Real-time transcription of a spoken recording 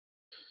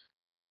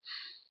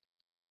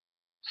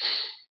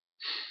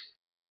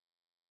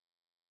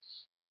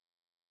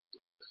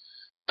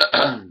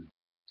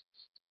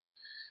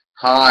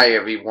Hi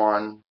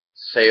everyone,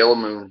 Sailor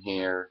Moon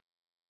here,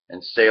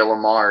 and Sailor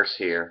Mars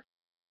here.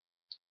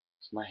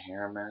 Is my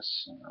hair a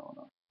mess? I don't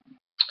know.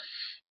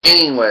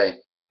 Anyway,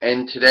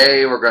 and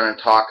today we're going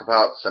to talk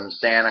about some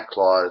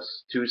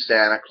two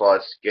Santa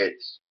Claus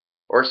skits,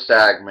 or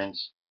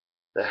segments,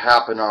 that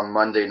happened on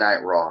Monday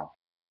Night Raw.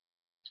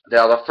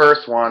 Now the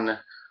first one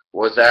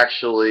was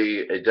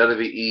actually a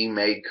WWE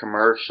made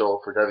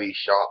commercial for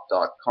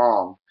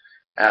WShop.com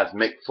as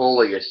Mick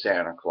Foley as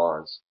Santa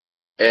Claus.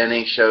 And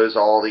he shows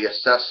all the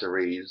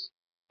accessories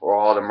or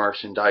all the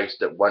merchandise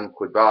that one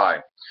could buy.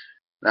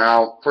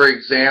 Now, for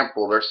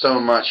example, there's so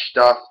much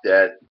stuff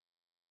that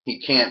he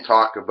can't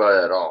talk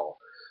about at all.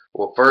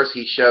 Well, first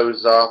he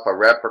shows off a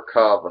replica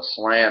of a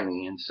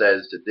Slammy and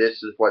says that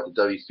this is what the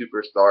W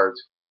Superstars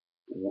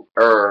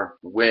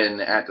win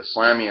at the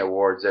Slammy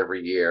Awards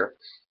every year.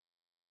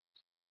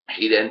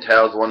 He then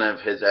tells one of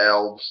his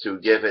elves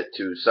to give it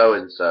to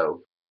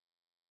so-and-so.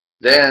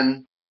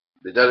 Then,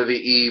 the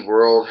WWE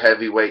World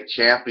Heavyweight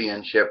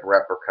Championship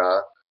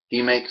replica,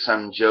 he makes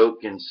some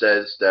joke and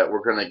says that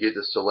we're going to get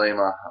this to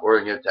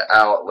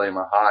Al at Lame,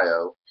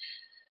 Ohio,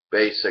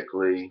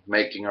 basically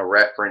making a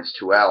reference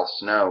to Al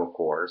Snow, of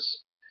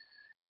course.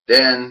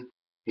 Then,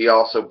 he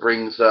also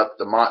brings up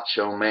the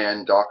Macho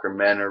Man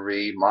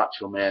documentary,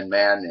 Macho Man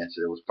Madness.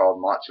 It was called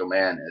Macho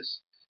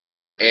Madness.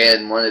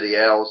 And one of the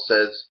elves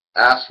says,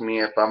 ask me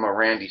if I'm a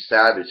Randy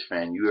Savage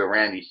fan. You a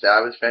Randy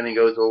Savage fan? He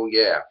goes, oh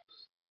yeah.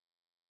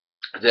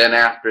 Then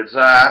after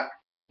that,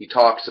 he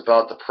talks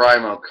about the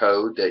promo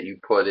code that you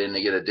put in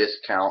to get a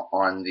discount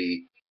on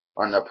the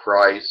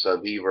price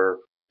of either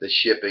the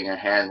shipping and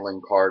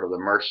handling part of the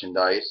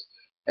merchandise.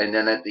 And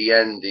then at the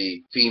end,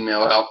 the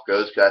female elf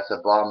goes, that's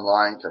the bottom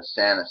line because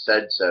Santa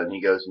said so. And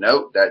he goes,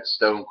 nope, that's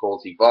Stone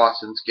Cold Steve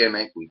Austin's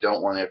gimmick. We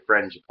don't want to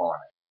infringe upon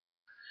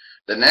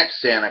it. The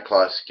next Santa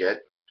Claus skit,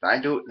 can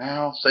I do it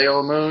now,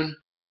 Sailor Moon?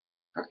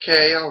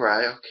 Okay,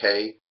 alright,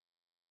 okay.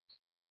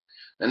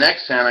 The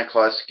next Santa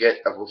Claus skit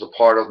was a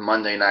part of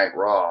Monday Night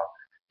Raw.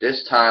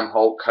 This time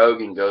Hulk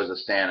Hogan goes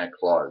as Santa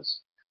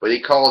Claus, but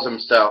he calls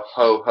himself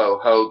Ho Ho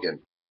Hogan.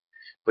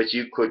 But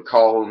you could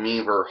call him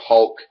either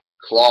Hulk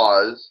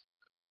Claus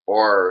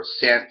or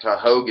Santa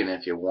Hogan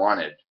if you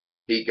wanted.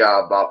 He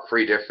got about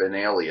 3 different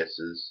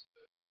aliases.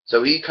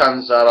 So he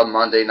comes out on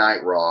Monday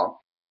Night Raw,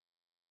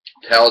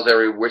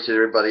 wishes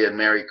everybody a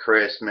Merry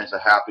Christmas, a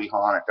Happy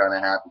Hanukkah, and a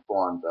Happy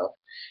Kwanzaa,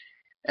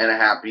 and a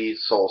Happy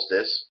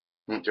Solstice.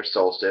 Winter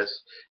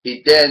Solstice.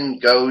 He then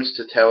goes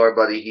to tell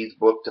everybody he's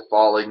booked the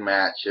following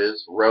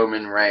matches: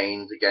 Roman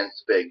Reigns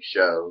against Big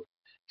Show,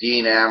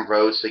 Dean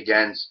Ambrose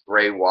against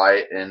Bray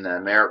Wyatt in the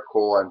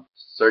Miracle on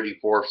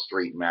 34th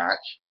Street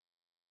match.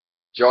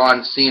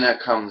 John Cena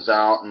comes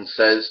out and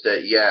says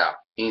that, yeah,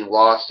 he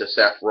lost to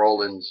Seth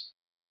Rollins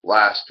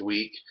last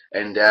week,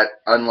 and that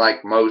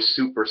unlike most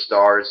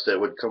superstars that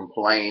would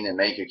complain and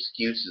make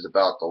excuses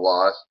about the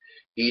loss,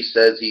 he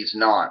says he's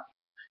not.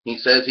 He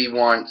says he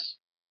wants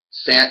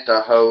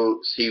Santa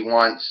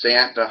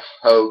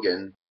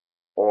Hogan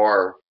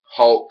or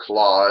Hulk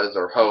Claus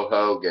or Ho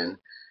Hogan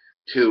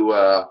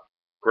to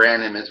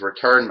grant him his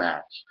return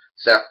match.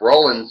 Seth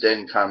Rollins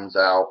then comes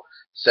out,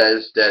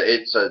 says that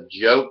it's a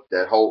joke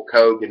that Hulk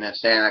Hogan and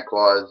Santa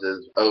Claus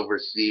is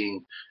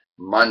overseeing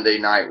Monday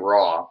Night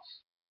Raw.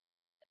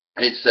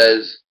 It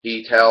says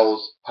he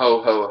tells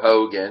Ho Ho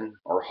Hogan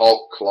or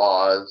Hulk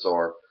Claus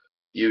or,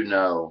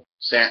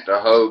 Santa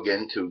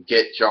Hogan to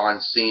get John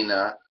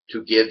Cena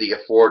to give the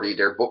Authority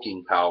their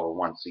booking power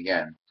once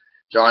again.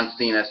 John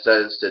Cena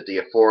says that the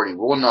Authority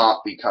will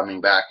not be coming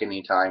back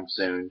anytime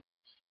soon.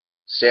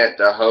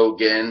 Santa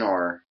Hogan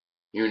or,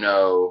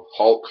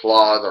 Hulk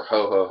Claus or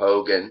Ho Ho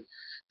Hogan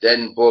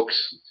then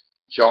books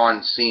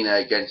John Cena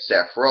against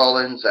Seth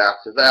Rollins.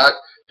 After that,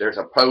 there's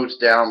a post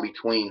down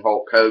between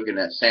Hulk Hogan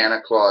and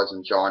Santa Claus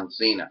and John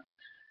Cena.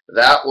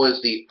 That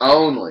was the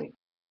only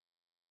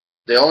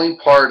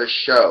part of the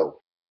show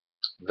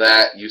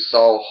that you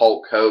saw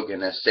Hulk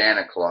Hogan as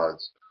Santa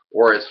Claus,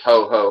 or as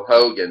Ho Ho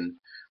Hogan,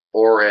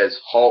 or as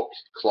Hulk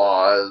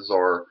Claus,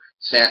 or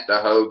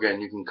Santa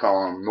Hogan. You can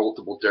call him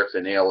multiple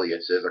different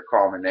aliases or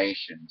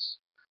combinations.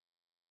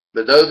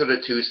 But those are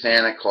the 2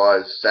 Santa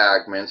Claus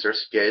segments or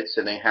skits,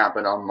 and they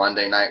happen on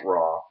Monday Night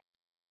Raw.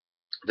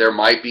 There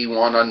might be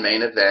one on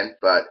Main Event,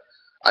 but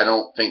I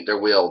don't think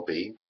there will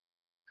be.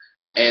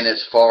 And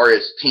as far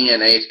as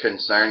TNA is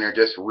concerned, they're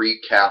just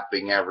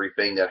recapping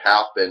everything that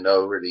happened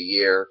over the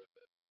year.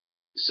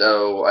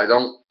 So I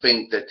don't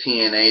think that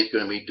TNA is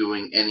going to be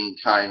doing any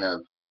kind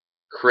of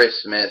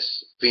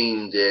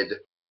Christmas-themed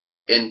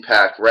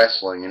Impact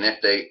Wrestling. And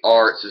if they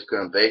are, it's just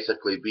going to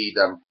basically be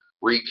them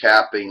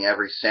recapping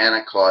every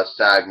Santa Claus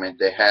segment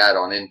they had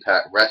on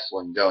Impact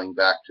Wrestling going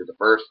back to the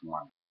first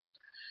one.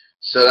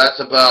 So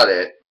that's about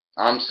it.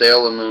 I'm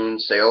Sailor Moon,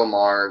 Sailor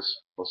Mars.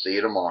 We'll see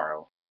you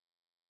tomorrow.